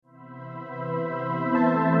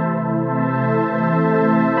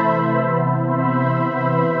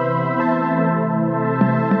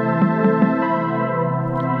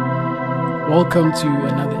welcome to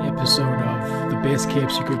another episode of the Best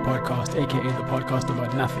Kept Secret Podcast, aka the podcast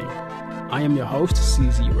about nothing. I am your host,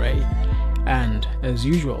 CZ Ray, and as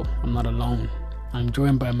usual, I'm not alone. I'm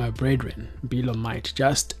joined by my brethren, Bilo Might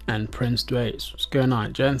Just and Prince Dways. What's going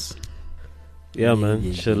on, gents? Yeah,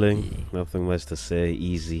 man, chilling. Nothing much to say.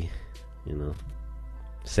 Easy,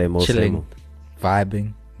 Same old, chilling, same old.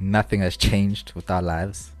 Vibing. Nothing has changed with our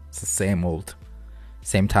lives. It's the same old.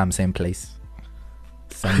 Same time, same place.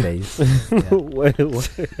 Sundays. Wait,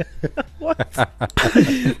 what?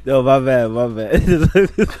 No, my bad.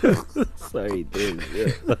 Sorry, dude.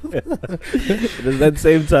 Yeah. It's that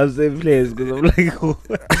same time, same place. Because I'm like,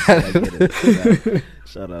 what? I get it. Yeah.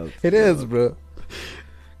 Shut up. It is, bro.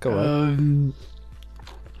 Come on.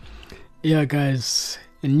 Yeah, guys.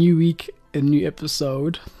 A new week, a new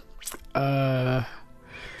episode.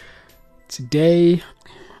 Today,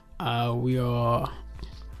 we are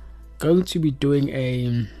going to be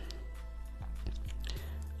doing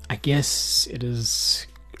I guess it is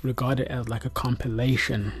regarded as like a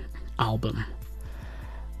compilation album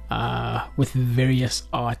with various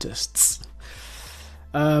artists.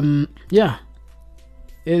 Yeah,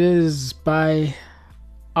 it is by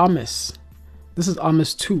AMI2. This is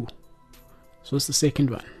AMI2, so it's the second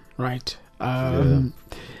one, right?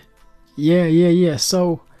 Yeah.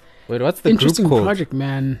 So wait, what's the interesting group called? Project,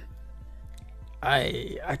 man.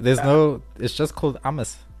 It's just called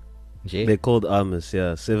AMI2. They're called AMI2,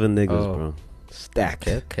 yeah. 7 niggas, bro. Stacked.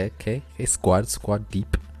 Okay. Squad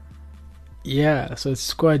deep. Yeah, so it's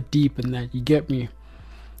squad deep in that, you get me.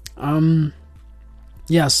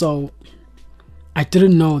 Yeah, so I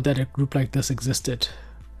didn't know that a group like this existed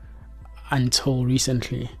until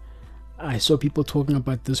recently. I saw people talking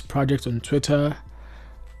about this project on Twitter,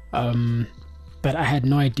 but I had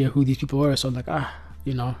no idea who these people were. So I'm like,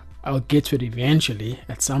 I'll get to it eventually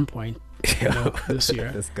at some point this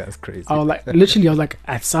year. This guy's crazy. I was like,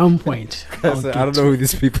 at some point. I don't know who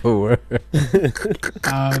these people were.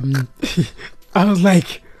 I was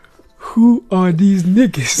like, who are these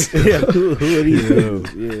niggas? Yeah, who are these?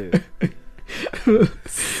 Yeah.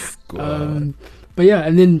 But yeah,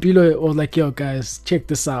 and then Bilo was like, yo guys, check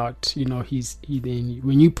this out.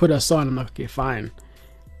 When you put us on, I'm like, okay, fine.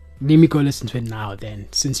 Let me go listen to it now then,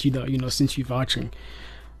 since since you're vouching.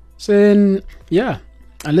 So then, yeah,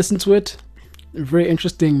 I listened to it. Very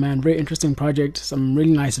interesting, man. Very interesting project. Some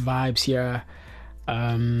really nice vibes here.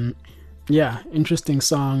 Yeah, interesting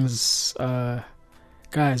songs.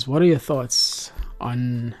 Guys, what are your thoughts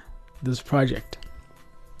on this project?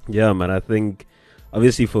 Yeah, man, I think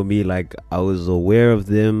obviously for me, like, I was aware of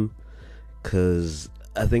them because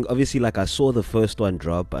I think obviously, like, I saw the first one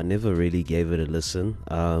drop. I never really gave it a listen.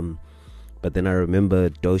 But then I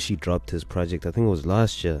remember Doshi dropped his project, I think it was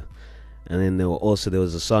last year. And then there was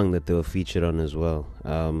a song that they were featured on as well.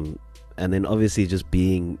 And then obviously just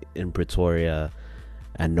being in Pretoria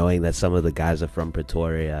and knowing that some of the guys are from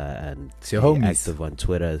Pretoria and it's your homies. Active on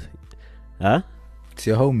Twitter. Huh? It's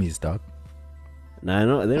your homies, dog.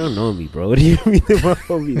 Nah, they don't know me, bro. What do you mean they're my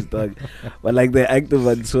homies, dog? But like, they're active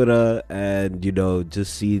on Twitter and,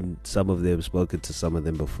 just seen some of them, spoken to some of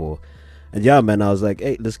them before. And yeah, man, I was like,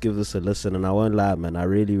 hey, let's give this a listen. And I won't lie, man, I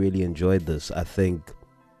really, really enjoyed this. I think,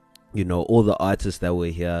 all the artists that were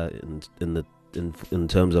here in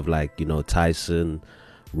terms of like, Tyson,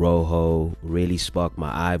 Roho really sparked my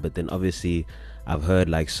eye. But then obviously I've heard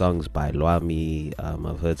like songs by Lwami.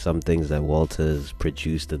 I've heard some things that Walter's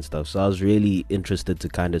produced and stuff. So I was really interested to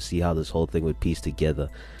kind of see how this whole thing would piece together.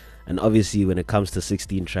 And obviously when it comes to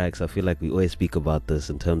 16 tracks, I feel like we always speak about this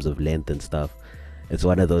in terms of length and stuff. It's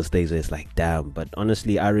one of those things where it's like, damn. But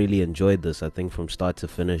honestly, I really enjoyed this. I think from start to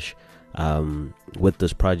finish, with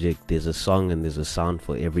this project, there's a song and there's a sound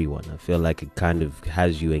for everyone. I feel like it kind of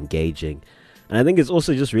has you engaging. And I think it's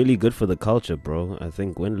also just really good for the culture, bro. I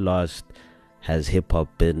think when last has hip-hop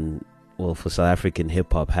been, well, for South African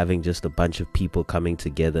hip-hop, having just a bunch of people coming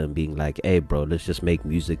together and being like, hey, bro, let's just make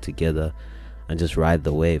music together and just ride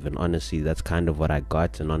the wave. And honestly, that's kind of what I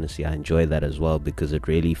got. And honestly, I enjoy that as well because it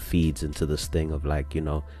really feeds into this thing of like,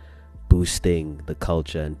 boosting the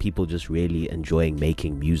culture and people just really enjoying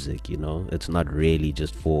making music. It's not really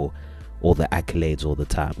just for all the accolades all the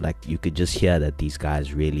time. Like, you could just hear that these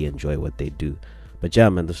guys really enjoy what they do. But yeah,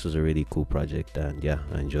 man, this was a really cool project and yeah,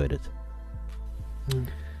 I enjoyed it.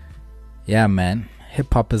 Yeah, man,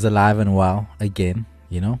 hip-hop is alive and well again.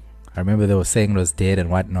 I remember they were saying it was dead and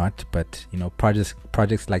whatnot, but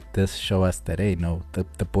projects like this show us that, hey, no,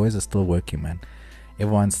 the boys are still working, man.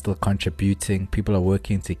 Everyone's still contributing. People are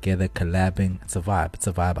working together, collabing. It's a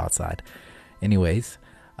vibe outside. Anyways,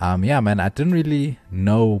 yeah, man, I didn't really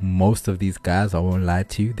know most of these guys. I won't lie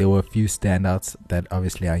to you. There were a few standouts that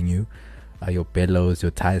obviously I knew. your Bellows,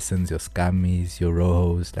 your Tysons, your Scummies, your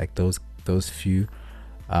Rojos, like those few.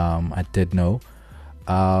 I did know.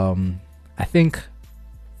 I think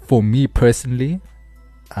for me personally,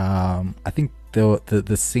 I think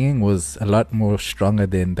the singing was a lot more stronger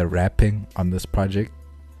than the rapping on this project.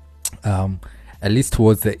 At least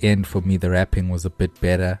towards the end, for me, the rapping was a bit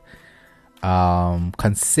better.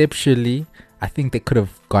 Conceptually, I think they could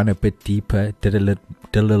have gone a bit deeper, did a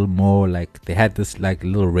little more, like they had this like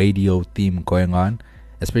little radio theme going on,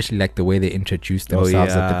 especially like the way they introduced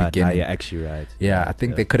themselves at the beginning. You're actually right. Yeah, I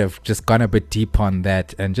think they could have just gone a bit deep on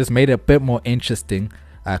that and just made it a bit more interesting,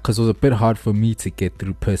 because it was a bit hard for me to get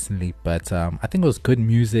through personally. But I think it was good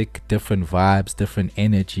music, different vibes, different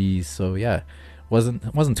energies. So yeah,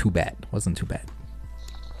 wasn't too bad.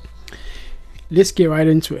 Let's get right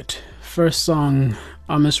into it. First song,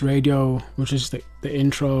 Amos Radio, which is the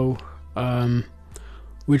intro,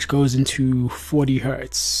 which goes into 40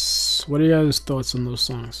 Hertz. What are your guys' thoughts on those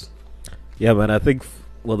songs? Yeah, man, I think,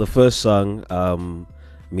 well, the first song,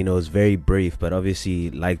 it was very brief, but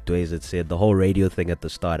obviously, like Dwayne had said, the whole radio thing at the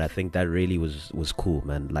start, I think that really was cool,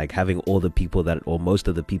 man. Like having all the people or most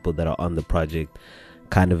of the people that are on the project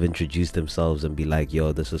kind of introduce themselves and be like,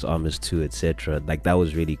 yo, this is Amos 2, etc. Like that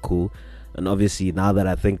was really cool. And obviously, now that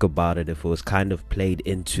I think about it, if it was kind of played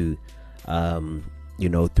into,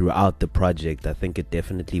 throughout the project, I think it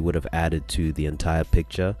definitely would have added to the entire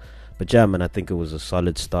picture. But yeah, man, I think it was a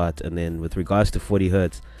solid start. And then with regards to 40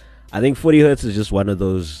 Hertz, I think 40 Hertz is just one of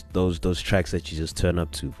those tracks that you just turn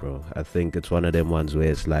up to, bro. I think it's one of them ones where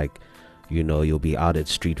it's like, you'll be out at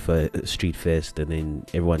Street Fest and then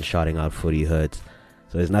everyone's shouting out 40 Hertz.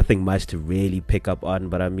 So there's nothing much to really pick up on.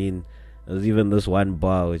 But I mean, there's even this one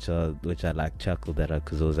bar which I like chuckled at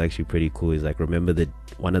because it was actually pretty cool. He's like,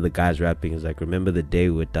 one of the guys rapping is like, remember the day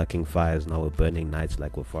we were ducking fires, now we're burning nights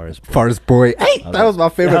like we're Forest Boy. Hey, that was my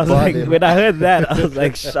favorite bar. Like, when I heard that, I was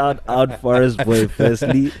like, shout out Forest Boy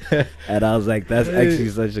firstly. And I was like, that's actually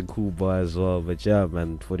such a cool bar as well. But yeah,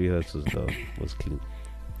 man, 40 Hertz was dope. Was clean.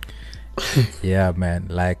 Yeah, man,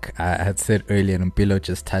 like I had said earlier, and Bilo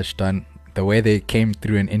just touched on, the way they came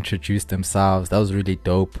through and introduced themselves, that was really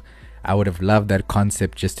dope. I would have loved that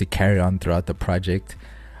concept just to carry on throughout the project.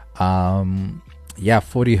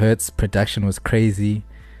 40 Hertz production was crazy.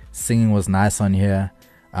 Singing was nice on here.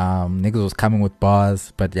 Niggas was coming with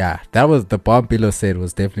bars. But yeah, that was the bar Bilo said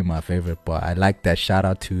was definitely my favorite bar. I like that. Shout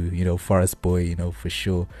out to, Forest Boy, for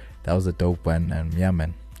sure. That was a dope one. And yeah,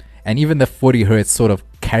 man. And even the 40 Hertz sort of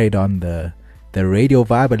carried on the radio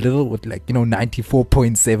vibe a little with like,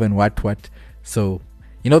 94.7 what. So,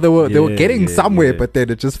 they were getting somewhere, but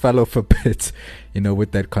then it just fell off a bit,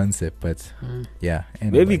 with that concept. But yeah,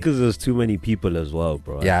 anyway. Maybe because there's too many people as well,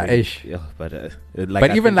 bro. Yeah, but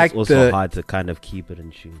but even like it's also hard to kind of keep it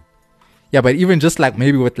in tune. Yeah, but even just like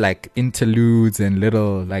maybe with like interludes and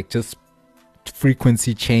little like just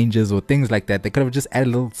frequency changes or things like that, they could have just added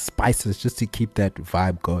little spices just to keep that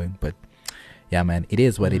vibe going. But yeah, man, it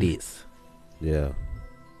is what it is.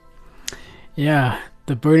 Yeah,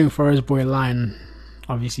 the Burning Forest Boy line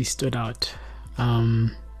obviously stood out.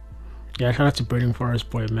 Shout out to Burning Forest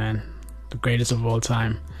Boy, man, the greatest of all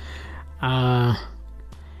time.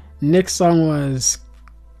 Next song was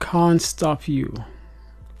Can't Stop You.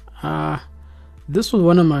 This was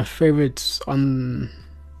one of my favorites on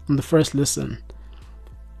the first listen.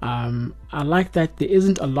 I like that there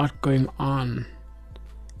isn't a lot going on.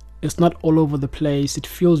 It's not all over the place. It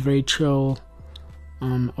feels very chill.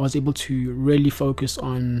 I was able to really focus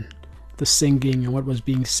on the singing and what was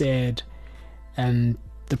being said, and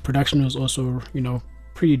the production was also,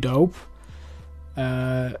 pretty dope.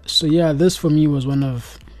 So yeah, this for me was one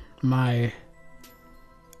of my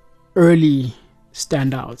early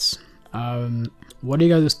standouts. What are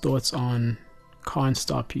you guys' thoughts on Can't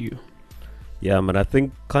Stop You? Yeah, man, I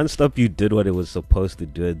think Can't Stop You did what it was supposed to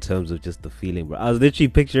do in terms of just the feeling, bro. I was literally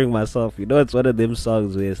picturing myself, it's one of them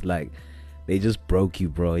songs where it's like they just broke you,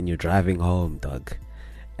 bro, and you're driving home, dog,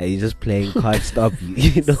 and you're just playing Can't Stop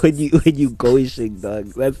You. When you going,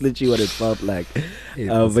 dog. That's literally what it felt like.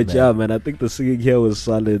 Yeah, man, I think the singing here was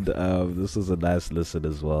solid. This was a nice listen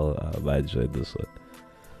as well. I enjoyed this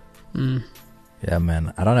one. Yeah,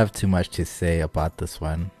 man, I don't have too much to say about this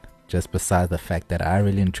one, just besides the fact that I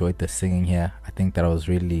really enjoyed the singing here. I think that it was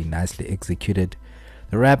really nicely executed.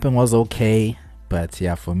 The rapping was okay, but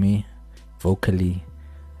yeah, for me, vocally,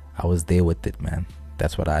 I was there with it, man.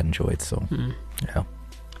 That's what I enjoyed. So yeah.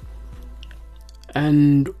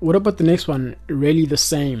 And what about the next one, Really the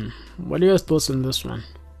Same? What are your thoughts on this one?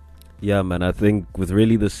 Yeah, man, I think with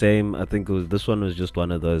Really the Same, I think this one was just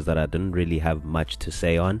one of those that I didn't really have much to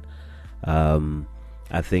say on.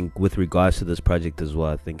 I think with regards to this project as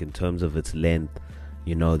well, I think in terms of its length,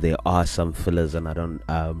 you know, there are some fillers, and I don't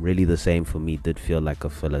really the same for me. Did feel like a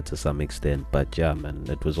filler to some extent, but yeah, man,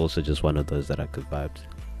 it was also just one of those that I could vibe to.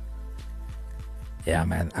 Yeah,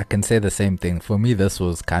 man, I can say the same thing. For me, this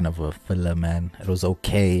was kind of a filler, man. It was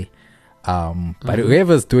okay. But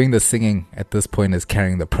whoever's doing the singing at this point is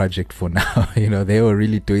carrying the project for now. You know, they were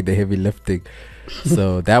really doing the heavy lifting.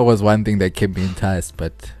 So that was one thing that kept me enticed.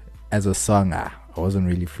 But as a song, I wasn't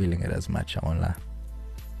really feeling it as much, I won't lie.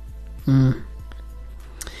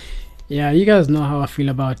 Yeah, you guys know how I feel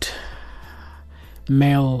about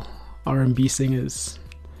male R&B singers.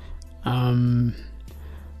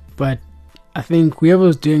 But I think whoever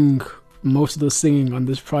was doing most of the singing on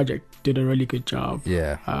this project did a really good job.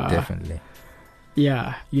 Yeah, definitely.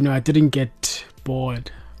 Yeah, you know, I didn't get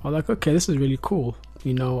bored. I was like, okay, this is really cool.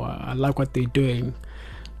 You know, I like what they're doing.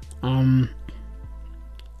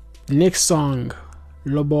 Next song,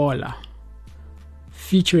 Lobola,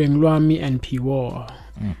 featuring Lwami and Piwo.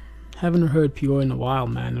 Haven't heard Piwo in a while,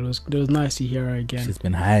 man. It was nice to hear her again. She's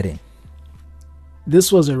been hiding.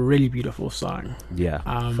 This was a really beautiful song. Yeah,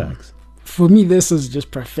 facts. For me, this is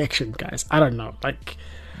just perfection, guys. I don't know, like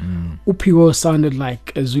Upiwo sounded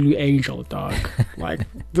like a Zulu angel, dog. Like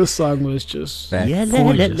this song was just gorgeous. Yeah,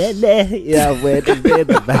 where it's there in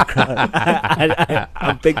the background.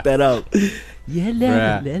 I picked that up.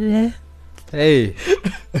 Hey,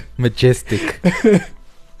 majestic.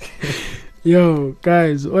 Yo,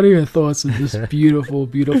 guys, what are your thoughts on this beautiful,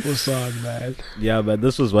 beautiful song, man? Yeah, man,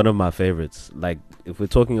 this was one of my favorites. Like, if we're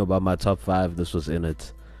talking about my top 5, this was in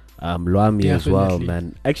it. Lwami as well,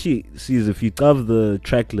 man. Actually, see, if you cover the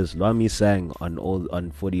track list, Lwami sang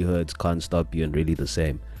on 40 Hertz, Can't Stop You, and Really the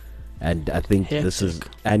Same. And I think this is,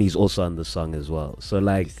 and he's also on the song as well. So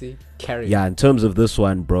like, yeah, in terms of this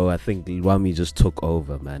one, bro, I think Lwami just took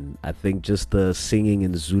over, man. I think just the singing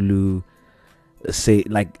in Zulu, say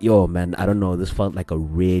like, yo, man, I don't know, this felt like a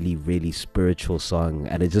really, really spiritual song,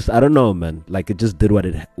 and it just, I don't know, man, like it just did what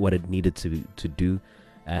it needed to do.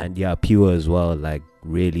 And yeah, Pure as well, like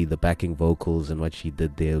really the backing vocals and what she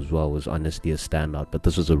did there as well was honestly a standout. But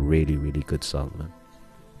this was a really, really good song, man.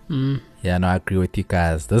 Yeah, no, I agree with you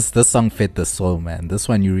guys. This song fit the soul, man. This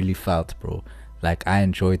one you really felt, bro. Like I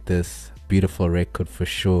enjoyed this beautiful record for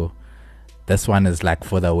sure. This one is like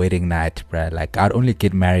for the wedding night, bro. Like I'd only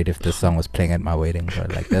get married if this song was playing at my wedding, bro.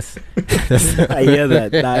 Like that's I hear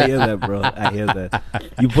that. Nah, I hear that, bro. I hear that.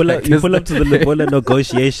 You pull up to the Lobola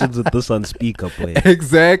negotiations with this on speaker, boy.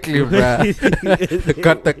 Exactly, bro.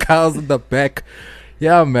 Got the cows in the back.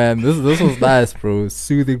 Yeah, man, this was nice, bro.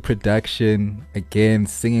 Soothing production. Again,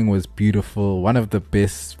 singing was beautiful. One of the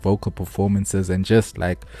best vocal performances, and just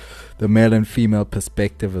like the male and female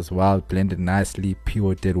perspective as well, blended nicely.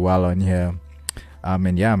 Pure did well on here.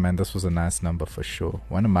 And yeah, man, this was a nice number for sure.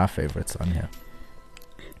 One of my favorites on here.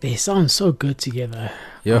 They sound so good together.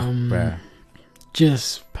 Yeah, bruh.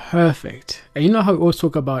 Just perfect. And you know how we always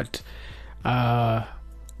talk about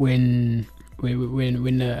when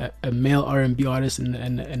a male R&B artist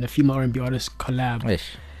and a female R&B artist collab,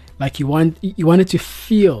 like you want it to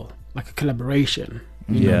feel like a collaboration.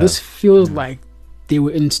 You know, this feels like they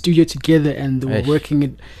were in studio together and they were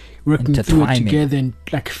working through it together and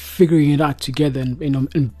like figuring it out together and, you know,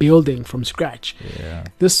 and building from scratch. Yeah,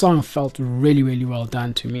 this song felt really, really well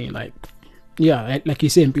done to me. Like, yeah, like you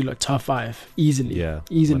said, be like top 5 easily. Yeah,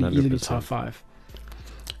 easily 100%. Top 5.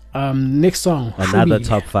 Next song, another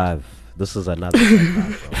top 5. This is another top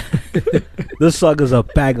 5, bro. This song is a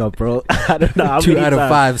banger, bro. I don't know how 2 many out of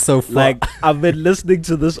times. 5 so far. Like I've been listening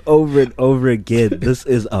to this over and over again. This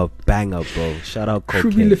is a banger, bro. Shout out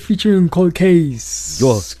Shubile featuring Cold Case.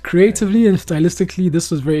 Yo, creatively and stylistically,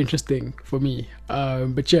 this was very interesting for me.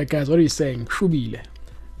 But yeah, guys, what are you saying? Shubile.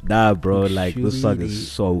 Nah, bro. Like this song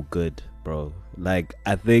is so good, bro. Like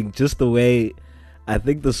I think just the way, I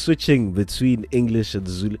think the switching between English and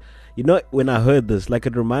Zulu. You know, when I heard this, like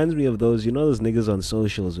it reminds me of those, you know, those niggas on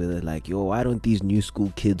socials where they're like, yo, why don't these new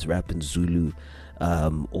school kids rap in Zulu?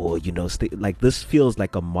 Or, you know, like this feels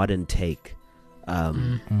like a modern take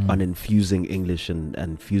on infusing English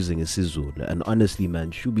and fusing isiZulu. And honestly,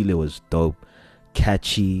 man, Shubile was dope,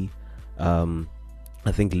 catchy. I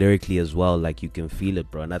think lyrically as well, like you can feel it,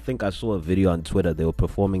 bro. And I think I saw a video on Twitter. They were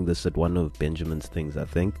performing this at one of Benjamin's things, I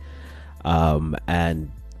think. And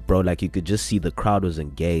bro, like you could just see the crowd was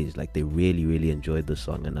engaged, like they really, really enjoyed the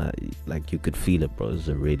song, and like you could feel it, bro. It was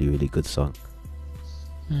a really, really good song.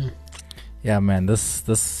 Yeah, man, this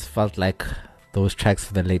felt like those tracks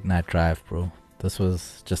for the late night drive, bro. This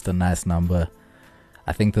was just a nice number.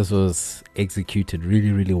 I think this was executed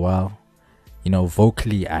really, really well. You know,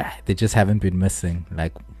 vocally, they just haven't been missing.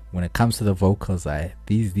 Like when it comes to the vocals,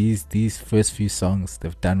 these first few songs,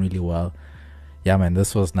 they've done really well. Yeah, man,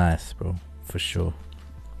 this was nice, bro, for sure.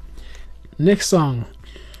 Next song,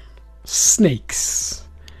 Snakes,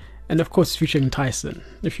 and of course featuring Tyson.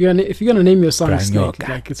 If you're gonna name your song Snake,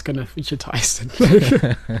 like it's gonna feature Tyson.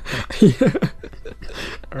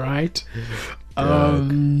 Right?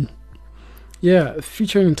 Yeah,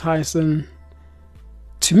 featuring Tyson.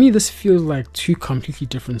 To me, this feels like two completely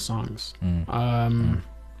different songs.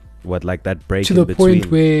 What, like that break to in the between?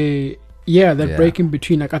 point where break in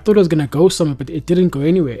between, like I thought it was gonna go somewhere, but it didn't go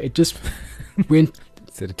anywhere. It just went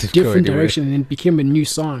different direction and then became a new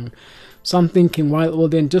song. So I'm thinking, well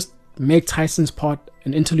then just make Tyson's part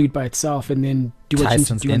an interlude by itself and then do what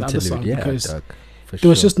Tyson's you need to do on the other song, because there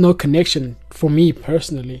was just no connection for me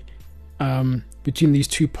personally between these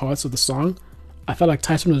two parts of the song. I felt like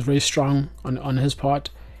Tyson was very strong on his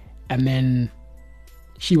part, and then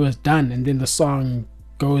he was done, and then the song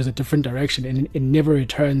goes a different direction and it never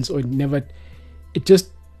returns, or it just,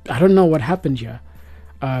 I don't know what happened here.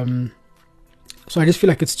 So I just feel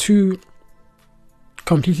like it's two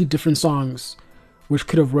completely different songs which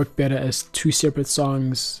could have worked better as two separate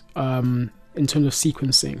songs in terms of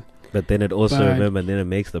sequencing. But then it also, then it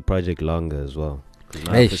makes the project longer as well.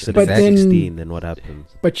 Hey, but then 16, then what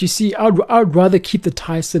happens? But you see, I'd rather keep the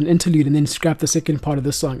Tyson interlude and then scrap the second part of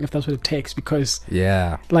the song if that's what it takes, because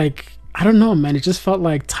like, I don't know, man, it just felt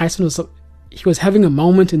like Tyson was having a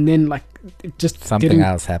moment and then like it just something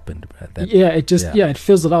else happened, bro. It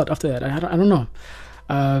fizzled out after that. I don't know.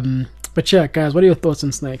 But yeah, guys, what are your thoughts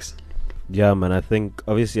on Snakes? Yeah, man, I think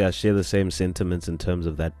obviously I share the same sentiments in terms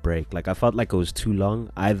of that break. Like, I felt like it was too long.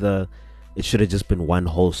 Either it should have just been one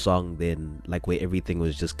whole song, then like where everything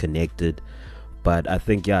was just connected. But I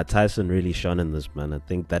think, yeah, Tyson really shone in this, man. I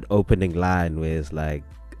think that opening line where it's like,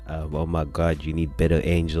 oh my God, you need better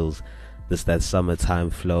angels. That summertime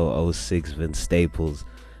flow, 06 Vince Staples.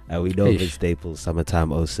 We know Vince Staples,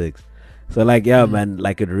 summertime 06. So like, yeah, man,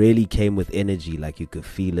 like it really came with energy. Like you could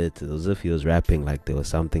feel it. It was as if he was rapping like there was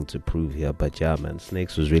something to prove here. But yeah, man,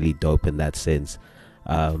 Snakes was really dope in that sense.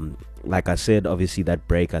 Like I said, obviously that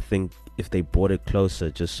break, I think if they brought it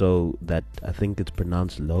closer, just so that, I think it's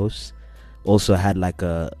pronounced Los, also had like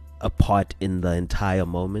a part in the entire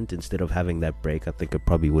moment instead of having that break, I think it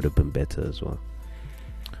probably would have been better as well.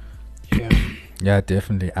 Yeah,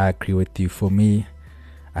 definitely. I agree with you. For me,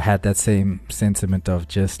 I had that same sentiment of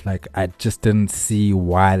just like, I just didn't see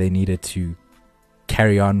why they needed to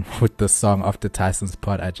carry on with the song after Tyson's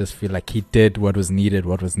part. I just feel like he did what was needed,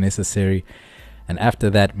 what was necessary. And after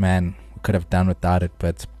that, man, we could have done without it.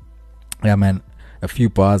 But yeah, man, a few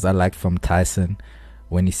bars I like from Tyson.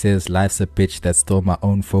 When he says, life's a bitch that stole my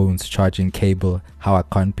own phone's charging cable. How I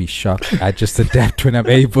can't be shocked. I just adapt when I'm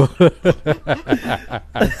able. What's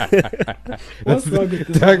wrong with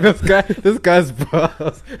this? This guy's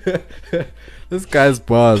bars. This guy's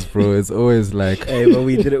bars, bro. It's always like, hey, but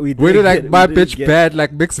we did like my bitch bad,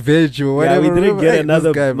 like mixed veg or whatever. Yeah, we didn't get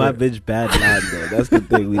another guy, my bitch bad line, though. That's the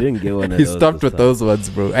thing. We didn't get one of he those. He stopped with those ones,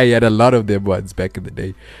 bro. He had a lot of them ones back in the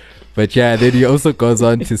day. But yeah, then he also goes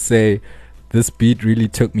on to say, this beat really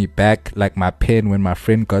took me back, like my pen when my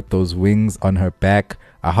friend got those wings on her back.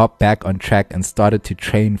 I hopped back on track and started to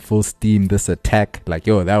train full steam this attack. Like,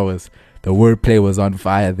 yo, that was, the wordplay was on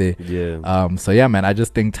fire there. Yeah. So yeah, man, I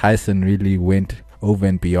just think Tyson really went over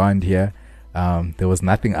and beyond here. There was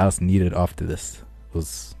nothing else needed after this. It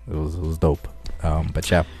was dope.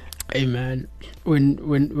 But yeah. Hey man,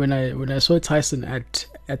 when I saw Tyson at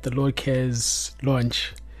the Lord Cares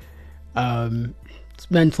launch,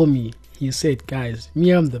 this man told me, he said, guys,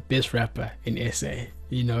 I'm the best rapper in SA.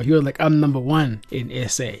 You know, he was like, I'm number one in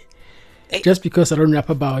SA. Just because I don't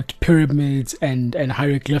rap about pyramids and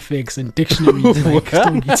hieroglyphics and dictionaries like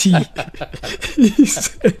Stogie T.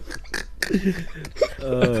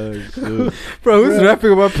 Bro, who's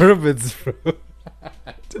rapping about pyramids, bro?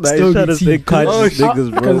 He's trying to say conscious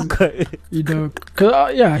niggas, bro. You know,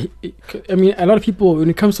 cause, yeah, I mean, a lot of people,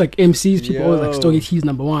 when it comes to like MCs, people always like Stogie T's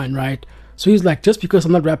number one, right? So he's like, just because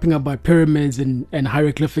I'm not rapping about pyramids and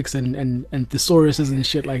hieroglyphics and thesauruses and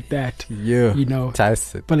shit like that, you know,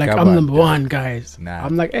 Tyson, but like I'm number one, guys.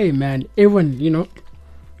 I'm like, hey man, everyone, you know,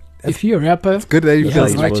 if you're a rapper, it's good that you feel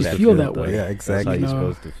right to feel that way. Yeah, exactly. That's how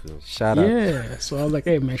you're supposed to feel. Shout out. Yeah, so I was like,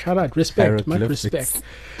 hey man, shout out, respect, much respect.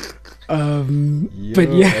 But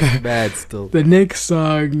yeah, bad still. The next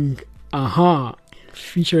song,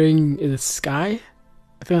 featuring is Sky. I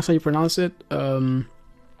think that's how you pronounce it.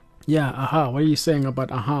 Yeah, what are you saying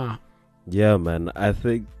about Yeah, man, I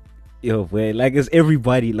think, way, like, it's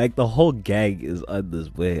everybody, like, the whole gang is on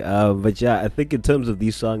this way. But yeah, I think in terms of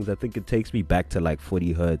these songs, I think it takes me back to like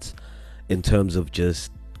 40 Hertz in terms of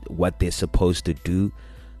just what they're supposed to do.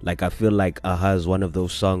 Like I feel like Aha is one of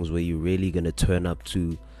those songs where you're really gonna turn up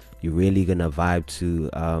to, you're really gonna vibe to.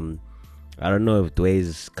 I don't know if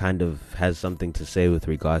Dwayne's kind of has something to say with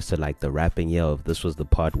regards to like the rapping. Yeah, if this was the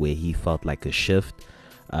part where he felt like a shift.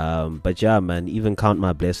 But yeah, man, even Count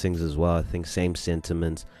My Blessings as well. I think same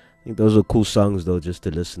sentiments. I think those are cool songs though, just to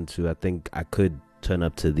listen to. I think I could turn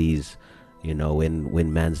up to these, you know,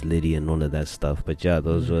 when Man's Liddy and all of that stuff. But yeah,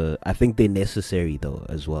 those were, I think they're necessary though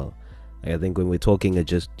as well. Like, I think when we're talking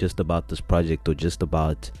just about this project or just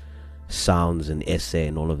about sounds and essay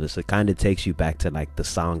and all of this, it kind of takes you back to like the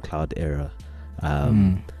SoundCloud era.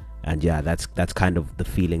 And yeah, that's kind of the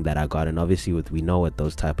feeling that I got. And obviously we know what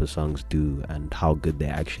those type of songs do and how good they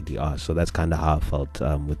actually are. So that's kind of how I felt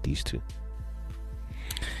with these two.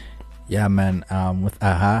 Yeah, man. With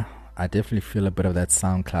Aha, I definitely feel a bit of that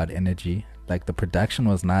SoundCloud energy. Like the production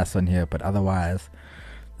was nice on here, but otherwise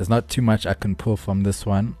there's not too much I can pull from this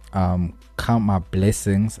one. Count My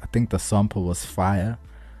Blessings, I think the sample was fire.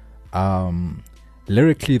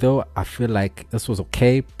 Lyrically though, I feel like this was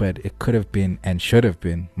okay, but it could have been and should have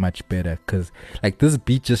been much better, because like this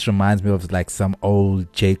beat just reminds me of like some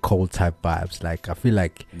old J. Cole type vibes. Like I feel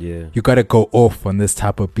like you gotta go off on this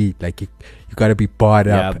type of beat, like you gotta be barred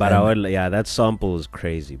up. But that sample is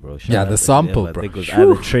crazy, bro. The sample, I bro. think it was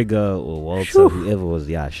either Trigger or Walter, whoever was.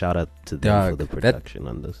 Shout out to them for the production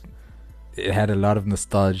on this. It had a lot of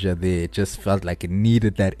nostalgia there. It just felt like it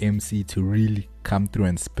needed that MC to really come through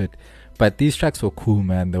and spit. But these tracks were cool,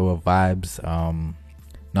 man. They were vibes.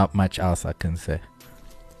 Not much else I can say.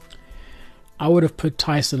 I would have put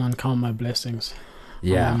Tyson on Count My Blessings.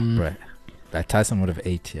 Yeah, bro. That Tyson would have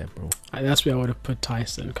ate here, bro. That's where I would have put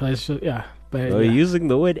Tyson. Cause but you're using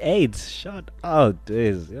the word AIDS. Shut up,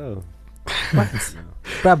 dudes. Yo. What?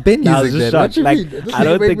 Bro, I've been using that. What you mean? I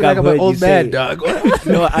don't think I've heard you say. Dog.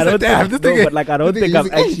 No, I don't think. But like, I don't think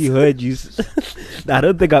I've actually heard you. I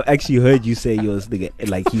don't think I've actually heard you say yours, nigga.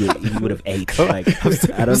 Like he would have ate. Like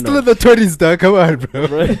I don't know. Still in the 20s, dog. Come on,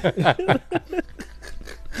 bro.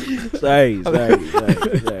 Sorry.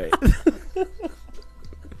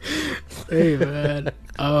 Hey man.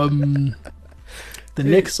 The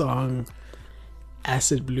next song,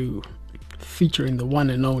 Acid Blue, featuring the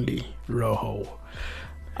one and only Rojo.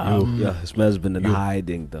 This man's been in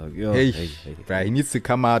hiding, dog. Bro, he needs to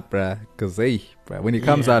come out, bro. Cause bro, when he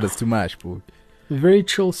comes out, it's too much, bro. Very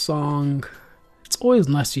chill song. It's always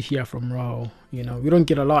nice to hear from Rojo. You know, we don't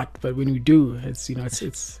get a lot, but when we do, it's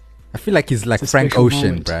it's. I feel like he's like Frank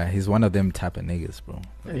Ocean, bro. He's one of them type of niggas, bro.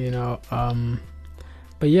 You know,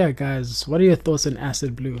 but yeah, guys, what are your thoughts on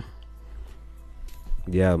Acid Blue?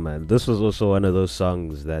 Yeah, man, this was also one of those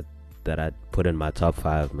songs that I put in my top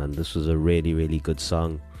 5, man. This was a really, really good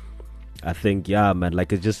song. I think, man,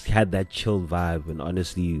 like it just had that chill vibe, and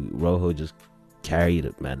honestly, Rojo just carried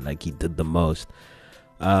it, man. Like he did the most.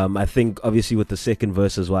 I think obviously with the second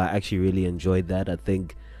verse as well, I actually really enjoyed that. I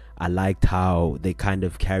think I liked how they kind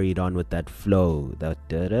of carried on with that flow, that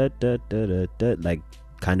like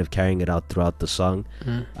kind of carrying it out throughout the song,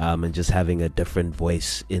 and just having a different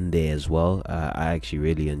voice in there as well. I actually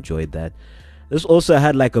really enjoyed that. This also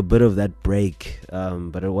had like a bit of that break,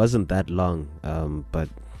 but it wasn't that long. But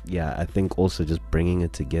yeah, I think also just bringing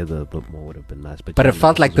it together a bit more would have been nice. But it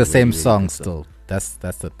felt like the same song still. That's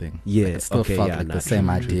the thing. Yeah, like it still felt like the same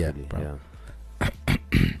idea, bro.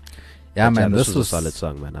 Yeah, man, this was a solid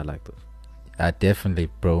song, man. I liked it. Definitely,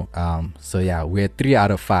 bro. So yeah, we're 3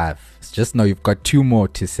 out of 5. Just know you've got 2 more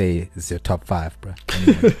to say is your top 5, bro.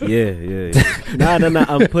 Yeah. No.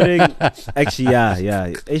 I'm putting actually,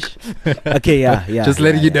 yeah. Okay, yeah. Just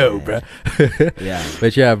letting you know, bro. Yeah,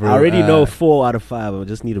 but yeah, bro. I already know 4 out of 5. I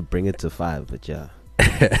just need to bring it to 5. But yeah.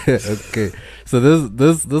 Okay, so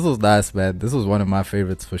this was nice, man. This was one of my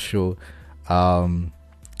favorites for sure.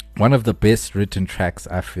 One of the best written tracks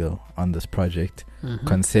I feel on this project.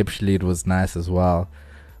 Conceptually it was nice as well.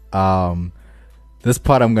 This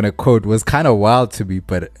part I'm gonna quote was kind of wild to me,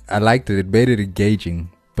 but I liked it. It made it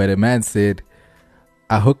engaging. But a man said,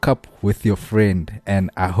 I hook up with your friend,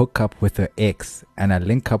 and I hook up with her ex, and I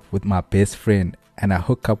link up with my best friend, and I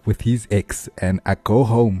hook up with his ex, and I go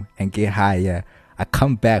home and get high. Yeah, I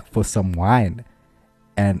come back for some wine,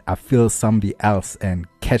 and I feel somebody else and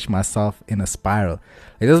catch myself in a spiral.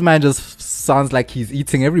 Like, this man just sounds like he's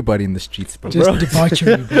eating everybody in the streets, bro. Just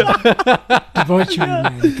debauchery, bro. Debauchery,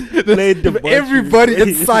 man. Everybody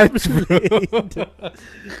in sight, bro.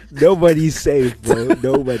 Nobody's safe, bro.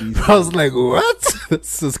 Nobody's safe. I was like, what?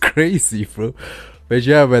 This is crazy, bro. But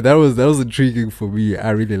yeah, man, that was intriguing for me.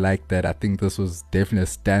 I really liked that. I think this was definitely a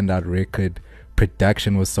standout record.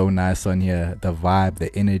 Production was so nice on here. The vibe,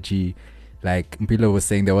 the energy, Like Mpilo was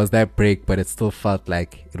saying, there was that break, but it still felt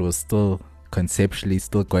like it was still conceptually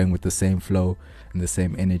still going with the same flow and the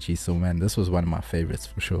same energy. So man, this was one of my favorites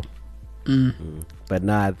for sure. But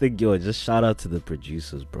nah, I think just shout out to the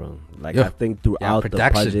producers, bro. Like Yeah. I think throughout the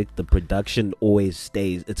production. project, the production always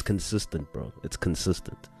stays. It's consistent, bro. It's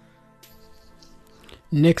consistent.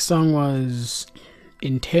 Next song was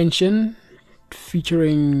Intention,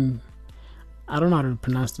 featuring, I don't know how to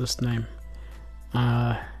pronounce this name.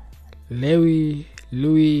 Louis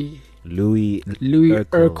Urkel.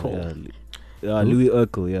 Yeah, Louis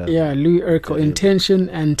Urkel. Yeah. Yeah, Louis Urkel. Yeah. Intention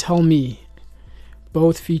and Tell Me,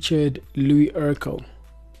 both featured Louis Urkel.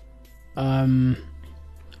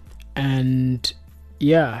 And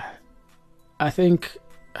yeah, I think,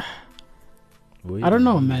 I don't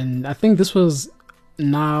know, man. I think this was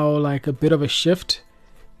now like a bit of a shift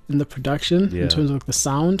in the production in terms of like the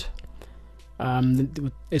sound,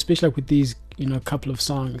 especially like with these, couple of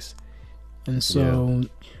songs. And so,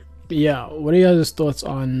 yeah, what are your guys' thoughts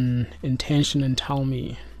on Intention and Tell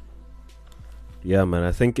Me? Yeah, man.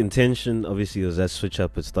 I think Intention obviously was that switch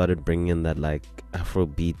up. It started bringing in that like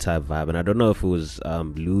Afrobeat type vibe, and I don't know if it was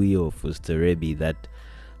Louis or if it was Terebi that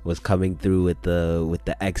was coming through with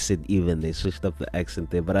the accent. Even they switched up the accent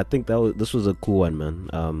there, but I think this was a cool one, man.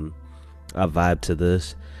 I vibe to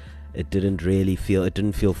this. It didn't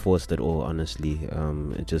feel forced at all, honestly.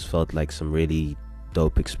 It just felt like some really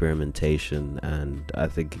dope experimentation, and I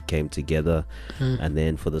think it came together. And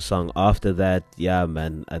then for the song after that, yeah,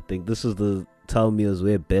 man, I think this is the Tell Me was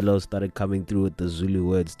where Bello started coming through with the Zulu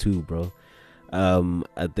words too, bro.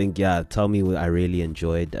 I think, yeah, Tell Me I really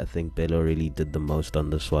enjoyed. I think Bello really did the most on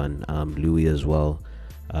this one. Louis as well.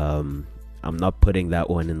 I'm not putting that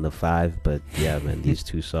one in the 5, but yeah, man, these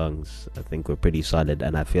two songs I think were pretty solid,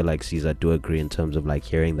 and I feel like Caesar do agree in terms of like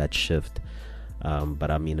hearing that shift. But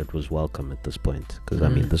I mean, it was welcome at this point, because I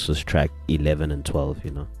mean, this was track 11 and 12,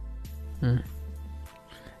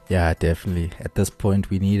 Yeah, definitely. At this point,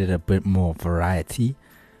 we needed a bit more variety.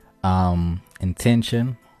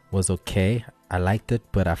 Intention was okay. I liked it,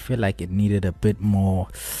 but I feel like it needed a bit more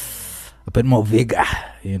vigor,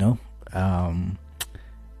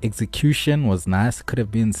 Execution was nice. Could have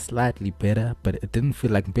been slightly better, but it didn't feel,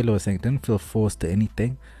 like Billo was saying, it didn't feel forced or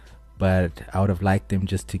anything. But I would have liked them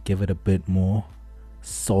just to give it a bit more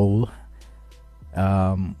soul.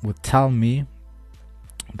 With Tell Me,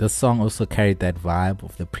 the song also carried that vibe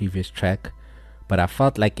of the previous track, but I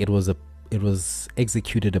felt like it was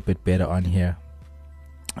executed a bit better on here.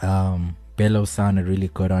 Bello sounded really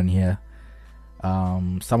good on here.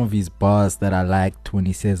 Some of his bars that I liked when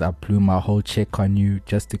he says, I blew my whole check on you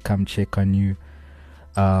just to come check on you.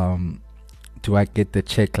 Do I get the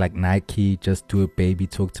check like Nike? Just do it, baby,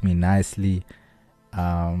 talk to me nicely.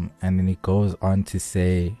 And then he goes on to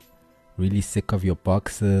say, really sick of your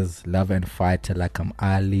boxes, love and fighter like I'm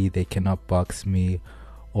Ali, they cannot box me,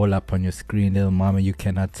 all up on your screen, little mama, you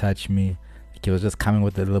cannot touch me. Like, he was just coming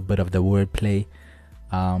with a little bit of the wordplay.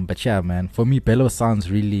 But yeah, man, for me, Bello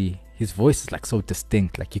sounds really, his voice is like so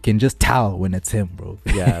distinct, like you can just tell when it's him, bro.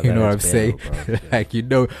 Yeah, you know what I'm Bello, saying? bro. Like,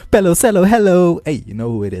 Bello, cello, hello, hey, you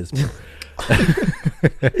know who it is, bro.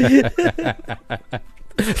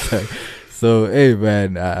 So hey,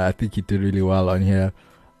 man, I think he did really well on here.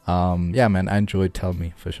 Yeah, man, I enjoyed Tell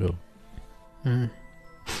Me for sure.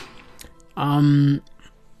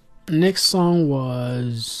 Next song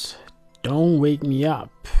was Don't Wake Me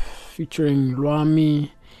Up, featuring Lwami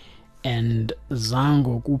and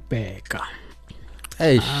Zango Kupeka.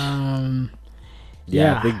 Hey,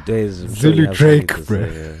 yeah, I think Days Zulu Drake,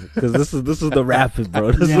 bro. Because this is the rappers,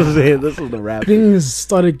 bro. This is the rap. Things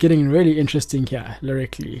started getting really interesting here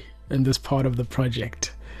lyrically in this part of the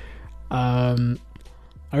project. I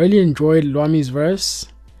really enjoyed Lwami's verse,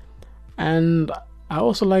 and I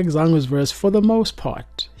also like Zango's verse for the most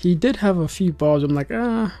part. He did have a few bars I'm like,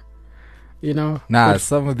 Nah, but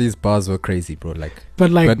some of these bars were crazy, bro.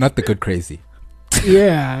 But not the good crazy.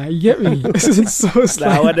 Yeah, you get me. It's so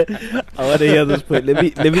I want to hear this point. Let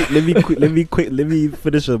me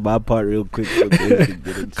finish with my part real quick. So Dave can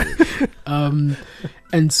get into it.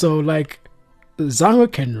 And so like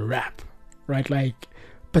Zango can rap, right? Like,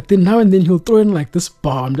 but then now and then he'll throw in like this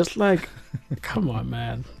bar. I'm just like, come on,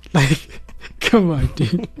 man. Like, come on,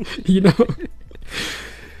 dude.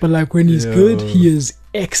 But like when he's good, he is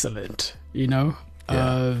excellent. Yeah,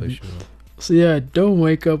 for sure. So yeah, Don't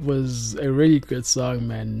Wake Up was a really good song,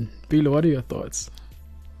 man. Bilo, what are your thoughts?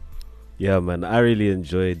 Yeah, man, I really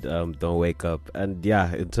enjoyed Don't Wake Up. And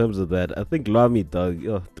yeah, in terms of that, I think Lwami,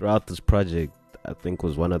 dog, throughout this project, I think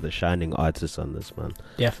was one of the shining artists on this, man.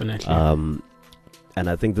 Definitely. And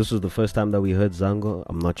I think this was the first time that we heard Zango.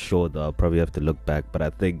 I'm not sure though, I'll probably have to look back. But I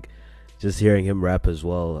think just hearing him rap as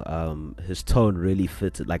well, his tone really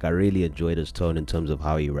fitted. Like I really enjoyed his tone in terms of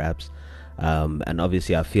how he raps. And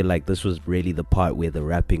obviously I feel like this was really the part where the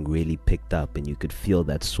rapping really picked up and you could feel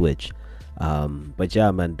that switch. But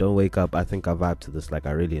yeah, man, Don't Wake Up, I think I vibed to this. Like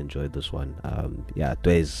I really enjoyed this one. Yeah,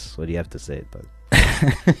 Dwayne, what do you have to say? But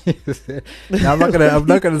I'm not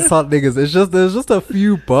gonna insult niggas. There's just a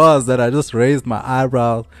few bars that I just raised my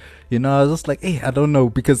eyebrow. You know, I was just like, hey, I don't know,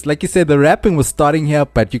 because like you said, the rapping was starting here,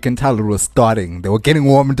 but you can tell it was starting. They were getting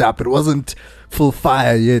warmed up. It wasn't full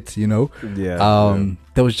fire yet, you know. Yeah.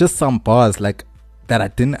 There was just some bars like that I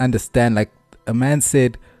didn't understand. Like a man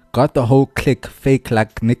said, got the whole clique fake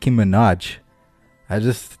like Nicki Minaj. I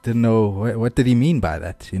just didn't know what did he mean by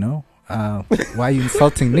that, you know? Why are you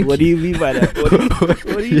insulting Nicki? What do you mean by that?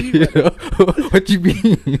 What do you mean by that? What do you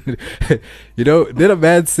mean? You know, then a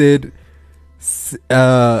man said,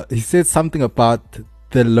 he said something about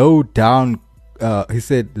the low down, he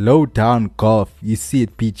said low down golf, you see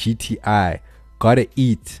it be GTI, gotta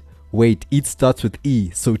eat, wait, eat starts with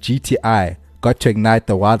E, so GTI, got to ignite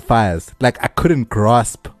the wildfires. Like I couldn't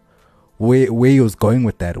grasp where he was going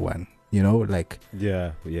with that one, you know, like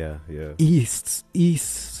yeah east,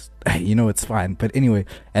 you know, it's fine, but anyway.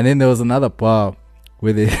 And then there was another bar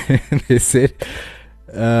where they said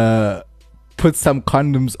put some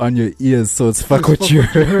condoms on your ears so it's fuck what you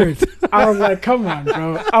heard. I was like, come on,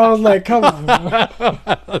 bro. I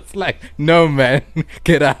was like, no, man,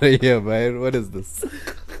 get out of here, man. What is this?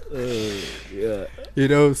 Yeah. You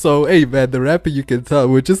know, so hey, man, the rapping, you can tell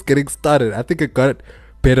we're just getting started. I think it got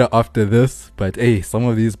better after this, but hey, some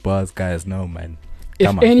of these bars, guys, no, man.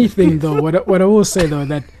 If anything, though, what I will say though,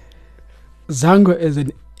 that Zango is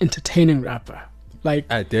an entertaining rapper. Like,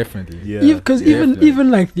 definitely, yeah. Because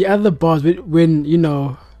even like the other bars, when you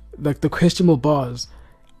know, like the questionable bars,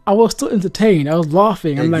 I was still entertained. I was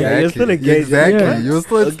laughing. I'm like, you're still engaged. Exactly. Yeah. You're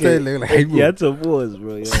still entertained. Like, You had to pause,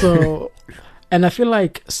 bro. Yeah. So, and I feel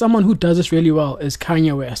like someone who does this really well is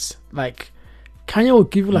Kanye West. Like, Kanye will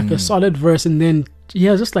give you like a solid verse, and then he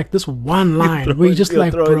has just like this one line where you just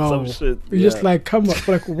like, bro, you just like, come on,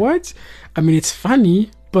 like what? I mean, it's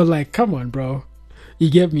funny, but like, come on, bro. You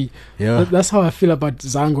get me? Yeah. That's how I feel about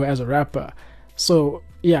Zango as a rapper. So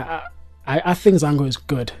yeah, I think Zango is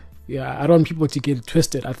good. Yeah, I don't want people to get it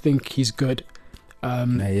twisted. I think he's good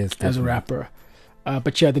as a rapper.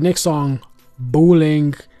 But yeah, the next song,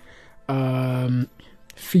 Bowling,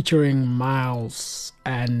 featuring Miles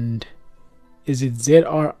and is it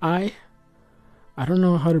ZRI? I don't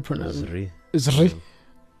know how to pronounce it. Zri?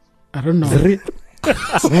 I don't know. Zri?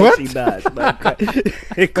 What?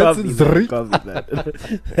 It can't be Zri? that.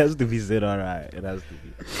 It has to be ZRI. It has to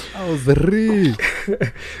be. Oh,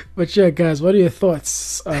 Zri. But yeah, guys, what are your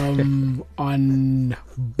thoughts on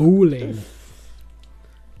Bowling?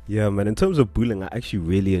 Yeah, man. In terms of Bowling, I actually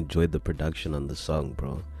really enjoyed the production on the song,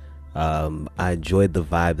 bro. I enjoyed the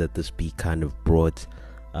vibe that this beat kind of brought.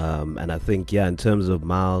 And I think, yeah, in terms of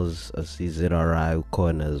Miles, I see ZRI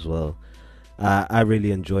corner as well. I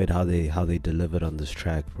really enjoyed how they delivered on this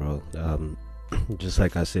track, bro. Just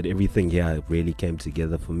like I said, everything it really came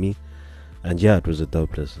together for me, and yeah, it was a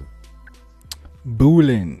dope listen.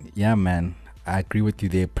 Bowling, yeah, man, I agree with you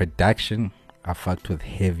there. Production, I fucked with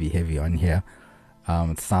heavy on here.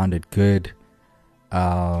 It sounded good.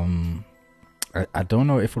 I don't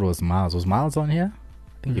know if it was Miles. Was Miles on here?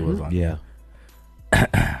 I think he was on. Yeah.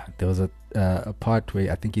 There was a part where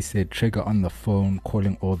I think he said Trigger on the phone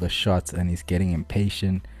calling all the shots and he's getting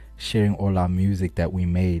impatient, sharing all our music that we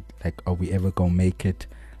made, like are we ever gonna make it?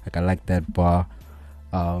 Like I like that bar.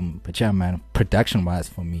 But yeah, man, production wise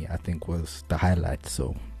for me I think was the highlight.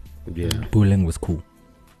 So yeah, Bowling was cool.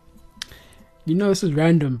 You know, this is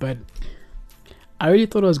random, but I really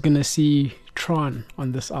thought I was gonna see Tron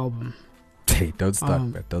on this album. Hey, don't start,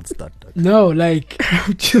 man. Don't start. No, like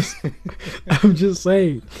I'm just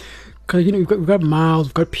saying, because you know we've got Miles,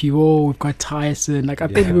 we've got Pio, we've got Tyson. Like I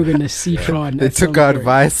think we were gonna see Tron. They took our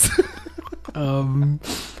advice.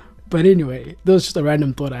 But anyway, that was just a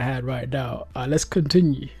random thought I had right now. Let's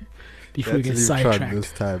continue before we get sidetracked.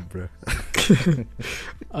 This time, bro.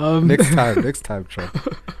 Next time, Tron.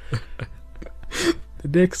 The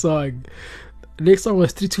next song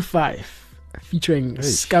was 325. Featuring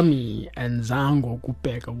Scummy and Zango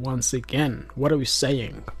Kupeka once again. What are we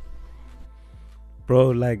saying? Bro,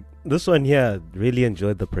 like this one here, really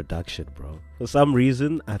enjoyed the production, bro. For some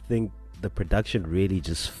reason, I think the production really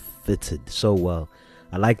just fitted so well.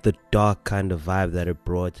 I like the dark kind of vibe that it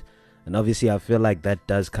brought. And obviously, I feel like that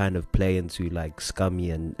does kind of play into like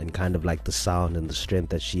Scummy and kind of like the sound and the strength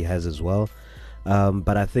that she has as well.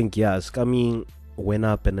 But I think, yeah, Scummy went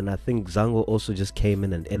up, and then I think Zango also just came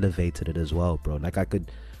in and elevated it as well, bro. Like I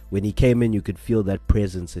could when he came in, you could feel that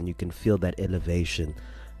presence and you can feel that elevation.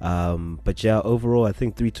 But yeah, overall, I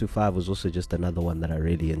think 325 was also just another one that I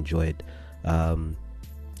really enjoyed.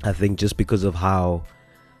 I think just because of how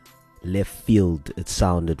left field it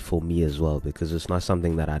sounded for me as well, because it's not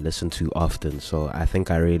something that I listen to often. So I think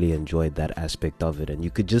I really enjoyed that aspect of it, and you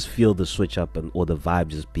could just feel the switch up and or the vibe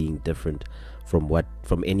just being different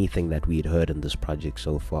from anything that we'd heard in this project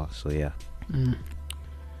so far. So yeah.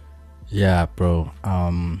 Yeah, bro.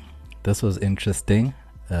 This was interesting.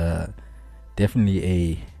 Definitely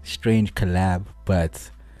a strange collab, but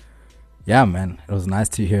yeah, man, it was nice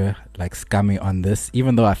to hear like Scummy on this,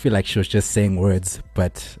 even though I feel like she was just saying words.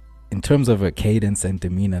 But in terms of her cadence and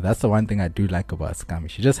demeanor, that's the one thing I do like about Scummy.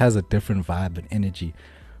 She just has a different vibe and energy.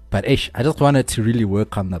 But I just wanted to really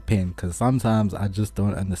work on the pen, because sometimes I just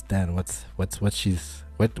don't understand what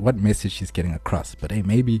message she's getting across. But hey,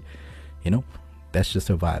 maybe, that's just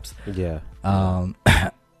her vibes. Yeah.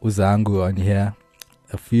 Uzangu on here,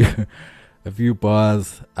 a few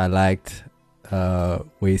bars I liked, where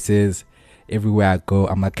he says, "Everywhere I go,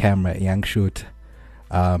 I'm a camera, young shoot.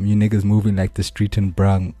 You niggas moving like the street in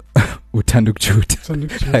Brang, utanduk shoot."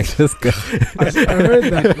 Like this guy. I heard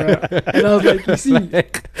that, bro. And I was like, you see,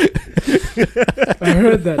 I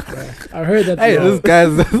heard that, bro. I heard that. Hey, bro.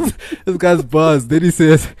 this guy's bars. Then he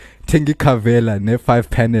says, "Tengi Kavela, ne 5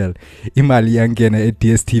 panel, imali yangena at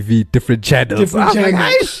DSTV, different channels." I'm like,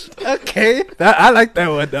 "Aish, okay, I like that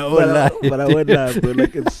one. But I won't lie, bro.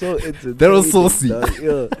 Like, it's so entertaining. They're all saucy.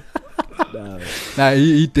 Yeah. Nah,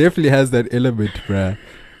 he definitely has that element, bruh.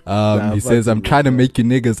 He says, "I'm trying to make you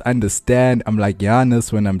niggas understand. I'm like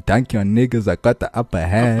Giannis when I'm dunking on niggas. I got the upper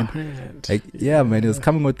hand." Like, yeah, man, he was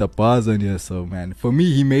coming with the bars on here. So, man, for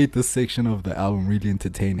me, he made this section of the album really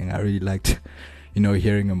entertaining. I really liked,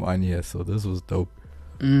 hearing him on here. So this was dope.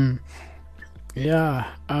 Yeah.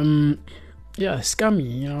 Yeah,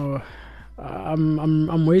 Scummy.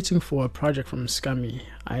 I'm waiting for a project from Scummy.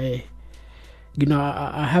 I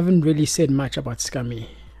haven't really said much about Scummy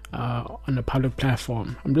on a public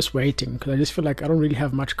platform. I'm just waiting because I just feel like I don't really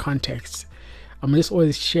have much context. I'm just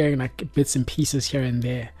always sharing like bits and pieces here and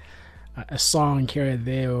there, a song here and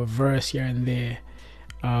there, or a verse here and there.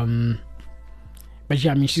 But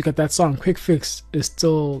yeah, I mean, she's got that song. Quick Fix is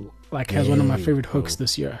still like has one of my favorite hooks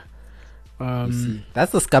this year.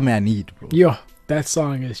 That's the Scummy I need, bro. Yeah, that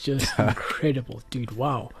song is just incredible, dude.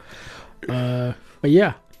 Wow. But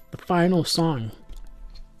yeah, the final song,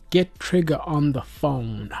 Get Trigger on the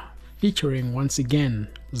Phone, featuring once again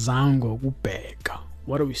Zango Ubega.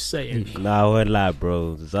 What are we saying? Nah, I won't lie,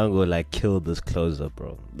 bro. Zango like killed this closer,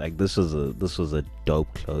 bro. Like this was a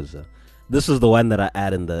dope closer. This is the one that I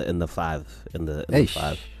add in the 5 in the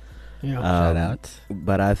 5. Yeah. Shout out.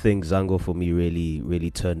 But I think Zango for me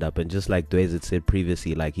really turned up, and just like Dwayne had said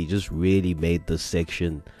previously, like he just really made this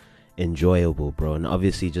section enjoyable, bro. And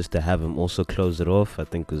obviously just to have him also close it off, I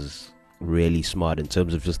think was really smart in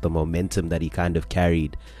terms of just the momentum that he kind of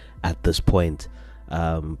carried at this point.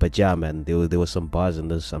 But yeah, man, there were some bars in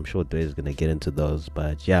this. I'm sure Dwayne's gonna get into those,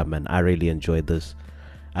 but yeah, man, I really enjoyed this.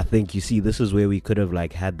 I think, you see, this is where we could have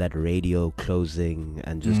like had that radio closing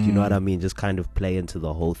and just, you know what I mean, just kind of play into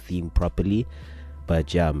the whole theme properly.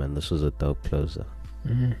 But yeah, man, this was a dope closer.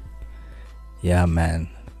 Yeah, man,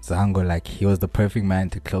 Zango, like, he was the perfect man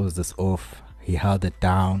to close this off. He held it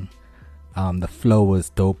down. The flow was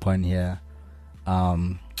dope on here.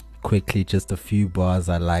 Quickly, just a few bars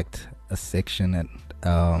I liked. A section and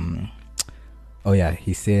oh yeah,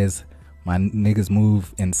 he says, "My niggas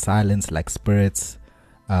move in silence like spirits.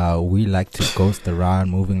 We like to ghost around,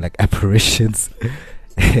 moving like apparitions."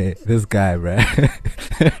 This guy, bruh.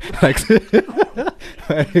 Like,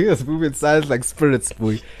 my niggas move in silence like spirits,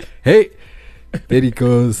 boy. Hey, there he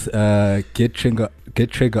goes. Get trigger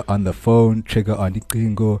on the phone, trigger on the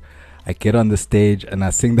Ringo. I get on the stage and I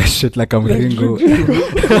sing that shit like I'm Ringo.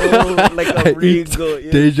 Like a Ringo.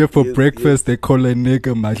 Yes, Deja for breakfast. They call a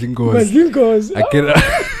nigga Majingos.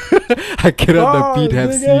 I get on the beat,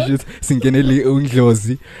 have seizures, singeneli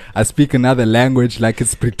undlozi. I speak another language like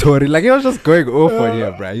it's Pretoria. Like, he was just going off on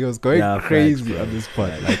here, bro. He was going crazy on this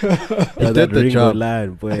part. Like, he did the job.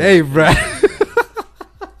 Line, boy. Hey, bro.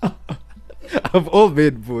 I've all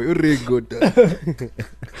been, boy. Ringo.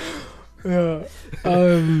 Yeah.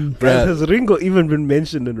 Has Ringo even been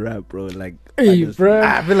mentioned in rap, bro? Like, hey, bro.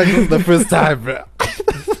 I feel like this is the first time, bro.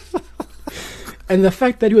 And the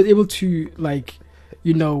fact that he was able to, like,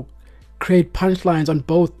 create punchlines on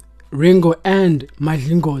both Ringo and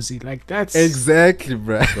Majingozi, like, that's exactly,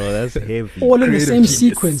 bro. Bro, that's heavy. All in the same genius.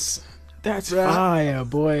 sequence. That's fire,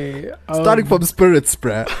 boy. Starting from spirits,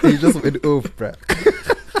 bro. He just went off, bro.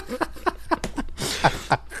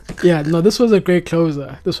 Yeah, no, this was a great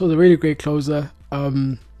closer. This was a really great closer.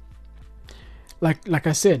 Like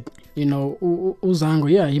I said, Uzango,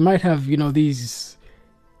 yeah, he might have, these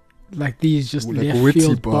just Like left witty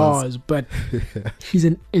field bars. bars, but he's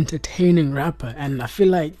an entertaining rapper, and I feel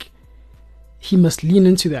like he must lean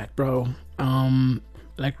into that, bro.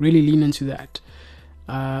 Like really lean into that.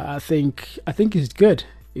 I think he's good,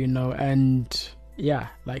 and yeah,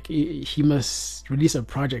 like he must release a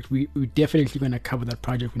project. We're definitely going to cover that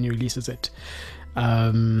project when he releases it.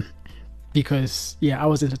 Because yeah, I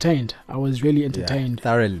was entertained. I was really entertained. Yeah,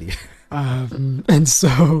 thoroughly. And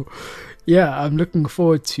so yeah, I'm looking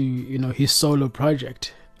forward to his solo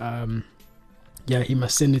project. Yeah, he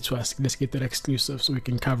must send it to us. Let's get that exclusive so we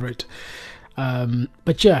can cover it.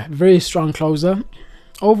 But yeah, very strong closer.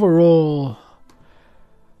 Overall,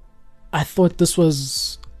 I thought this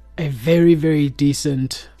was a very, very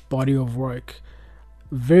decent body of work.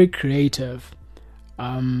 Very creative.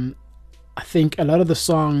 I think a lot of the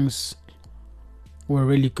songs were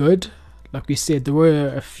really good. Like we said, there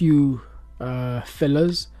were a few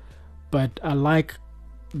fillers, but I like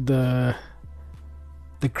the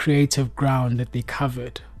creative ground that they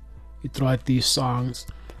covered throughout these songs.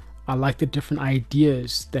 I like the different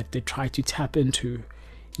ideas that they try to tap into.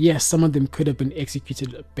 Yes, some of them could have been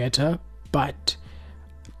executed better, but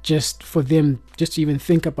just for them just to even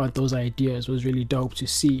think about those ideas was really dope to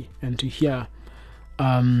see and to hear.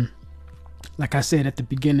 Like I said at the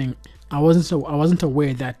beginning, I wasn't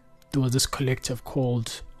aware that there was this collective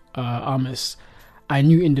called AMI2. I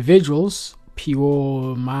knew individuals,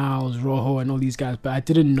 Pio, Miles, Rojo, and all these guys, but I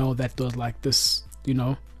didn't know that there was like this,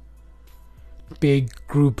 big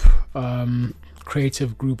group,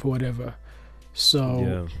 creative group or whatever.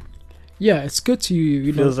 So yeah, it's good to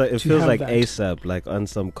it feels like that. ASAP, like on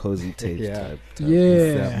some cozy tape type.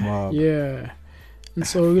 Yeah. And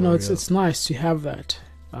so it's nice to have that.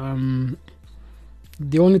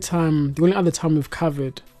 The only other time we've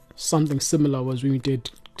covered something similar was when we did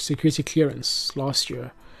security clearance last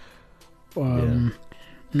year. And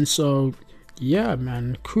so yeah,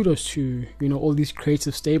 man, kudos to all these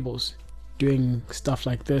creative stables doing stuff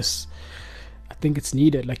like this. I think it's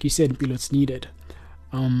needed, like you said, Bilo, it's needed.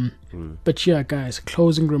 But yeah, guys,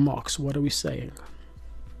 closing remarks, what are we saying?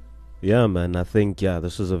 Yeah, man, I think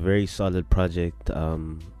this was a very solid project.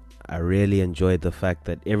 I really enjoyed the fact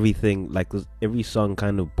that every song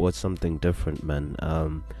kind of brought something different, man.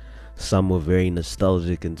 Some were very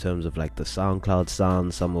nostalgic in terms of like the SoundCloud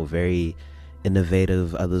sound, some were very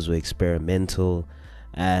innovative, others were experimental,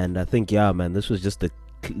 and I think man, this was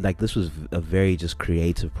a very just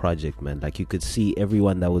creative project, man. Like you could see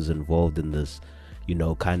everyone that was involved in this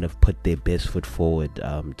kind of put their best foot forward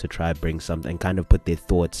to try bring something, kind of put their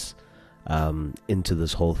thoughts into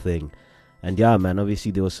this whole thing. And yeah, man, obviously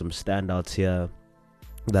there was some standouts here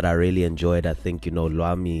that I really enjoyed. I think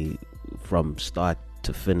Lwami from start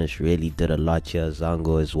to finish really did a lot here.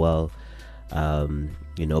 Zango as well.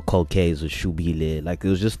 Cole K's with Shubile. Like it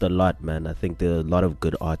was just a lot, man. I think there are a lot of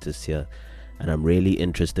good artists here, and I'm really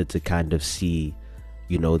interested to kind of see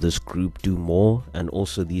this group do more, and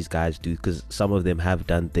also these guys do, because some of them have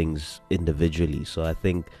done things individually. So I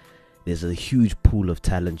think there's a huge pool of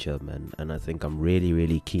talent here, man, and I think I'm really,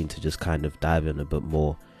 really keen to just kind of dive in a bit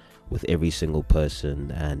more with every single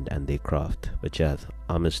person and their craft. But yeah,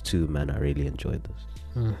 AMI2, man, I really enjoyed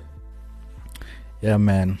this. Yeah,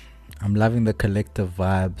 man, I'm loving the collective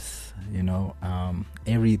vibes.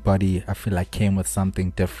 Everybody I feel like came with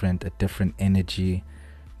something different, a different energy.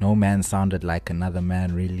 No man sounded like another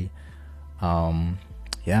man, really.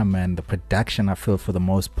 Yeah, man, the production, I feel, for the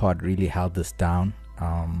most part, really held this down.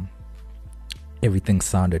 Everything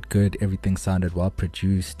sounded good. Everything sounded well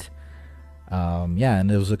produced.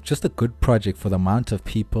 And it was just a good project for the amount of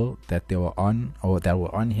people that they were on, or that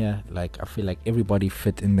were on here. Like, I feel like everybody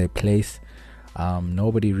fit in their place.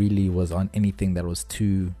 Nobody really was on anything that was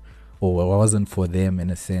too, or wasn't for them in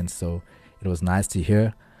a sense. So it was nice to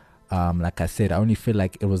hear. Like I said, I only feel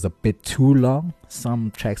like it was a bit too long. Some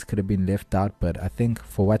tracks could have been left out, but I think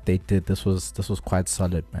for what they did, this was quite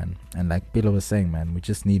solid, man. And like Bilo was saying, man, we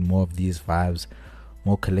just need more of these vibes,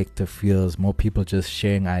 more collective feels, more people just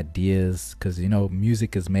sharing ideas, because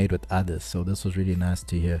music is made with others. So this was really nice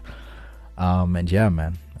to hear. And yeah,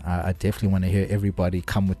 man, I definitely want to hear everybody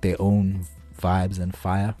come with their own vibes and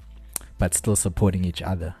fire, but still supporting each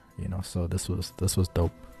other. So this was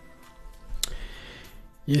dope.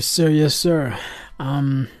 Yes, sir.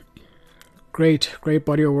 Great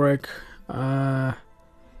body of work.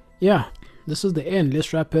 Yeah, this is the end.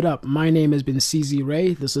 Let's wrap it up. My name has been CZ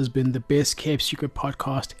Ray. This has been the Best Kept Secret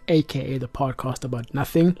Podcast, aka the podcast about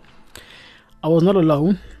nothing. I was not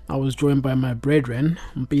alone. I was joined by my brethren,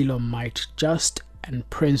 Mpilo Might Just and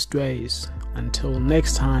Prince Dways. Until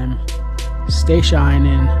next time, stay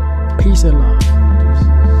shining. Peace and love. Peace.